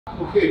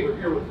Okay, we're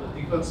here with the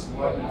defensive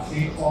lineman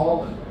Cade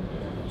and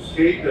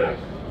Cade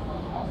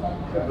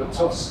had a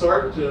tough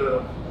start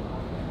to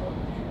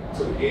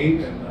the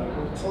game,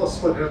 and tell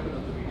us what happened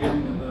at the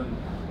beginning, and then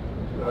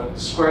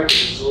describe the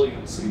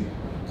resiliency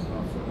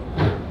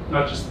for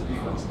not just the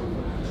defense but for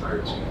the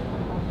entire team.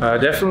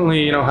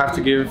 Definitely, have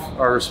to give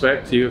our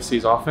respect to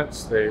USC's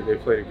offense. They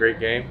played a great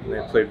game. And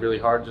they played really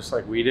hard, just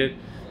like we did.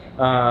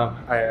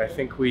 I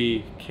think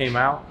we came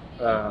out.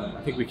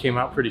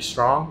 Pretty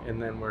strong,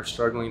 and then we're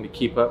struggling to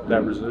keep up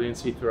that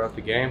resiliency throughout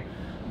the game.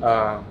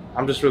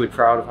 I'm just really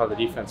proud of how the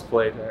defense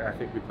played. I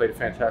think we played a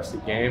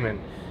fantastic game, and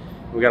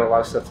we got a lot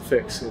of stuff to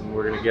fix, and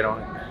we're going to get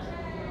on it.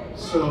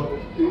 So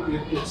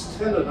it's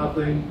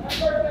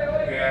 10-0,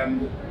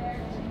 and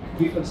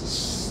defense is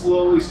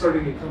slowly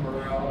starting to come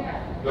around.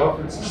 The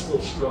offense is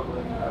still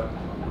struggling.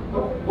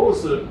 What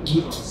was the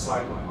mood on the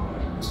sideline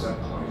at that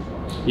point?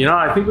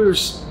 I think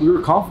we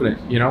were confident.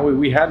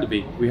 We had to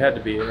be.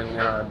 And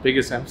our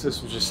biggest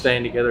emphasis was just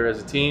staying together as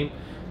a team,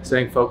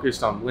 staying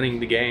focused on winning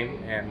the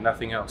game and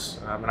nothing else.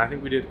 And I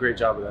think we did a great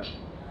job of that.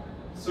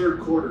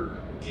 Third quarter,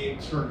 the game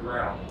turned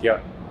around.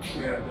 Yeah.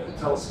 And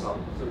tell us about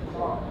the third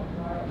quarter.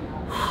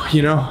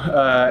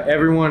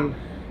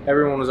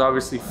 Everyone was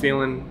obviously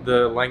feeling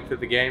the length of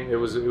the game. It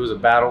was a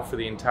battle for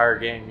the entire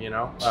game.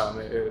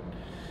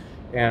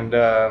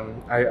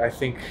 I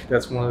think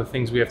that's one of the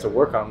things we have to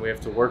work on. We have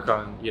to work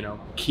on,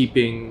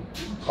 keeping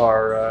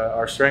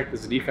our strength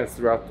as a defense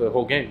throughout the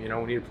whole game. We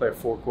need to play a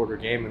 4-quarter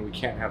game, and we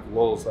can't have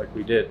lulls like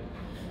we did.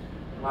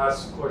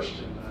 Last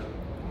question.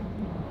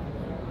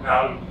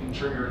 Now you can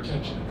turn your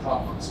attention to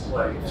conference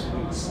play 2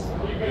 weeks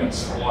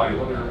against Hawaii.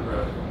 What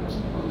are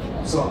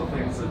some of the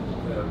things that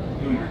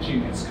you and your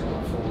teammates can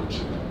look forward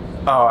to?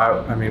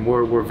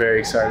 We're very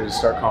excited to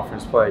start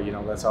conference play.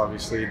 That's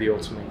obviously the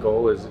ultimate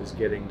goal is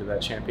getting to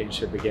that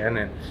championship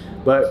again.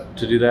 But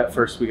to do that,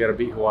 first we got to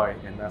beat Hawaii,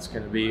 and that's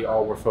going to be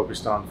all we're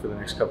focused on for the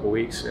next couple of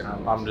weeks. And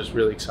I'm just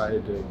really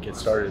excited to get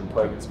started and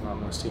play against an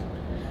MLS team.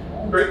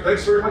 Great,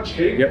 thanks very much,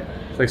 Cade. Yep,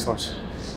 thanks so much.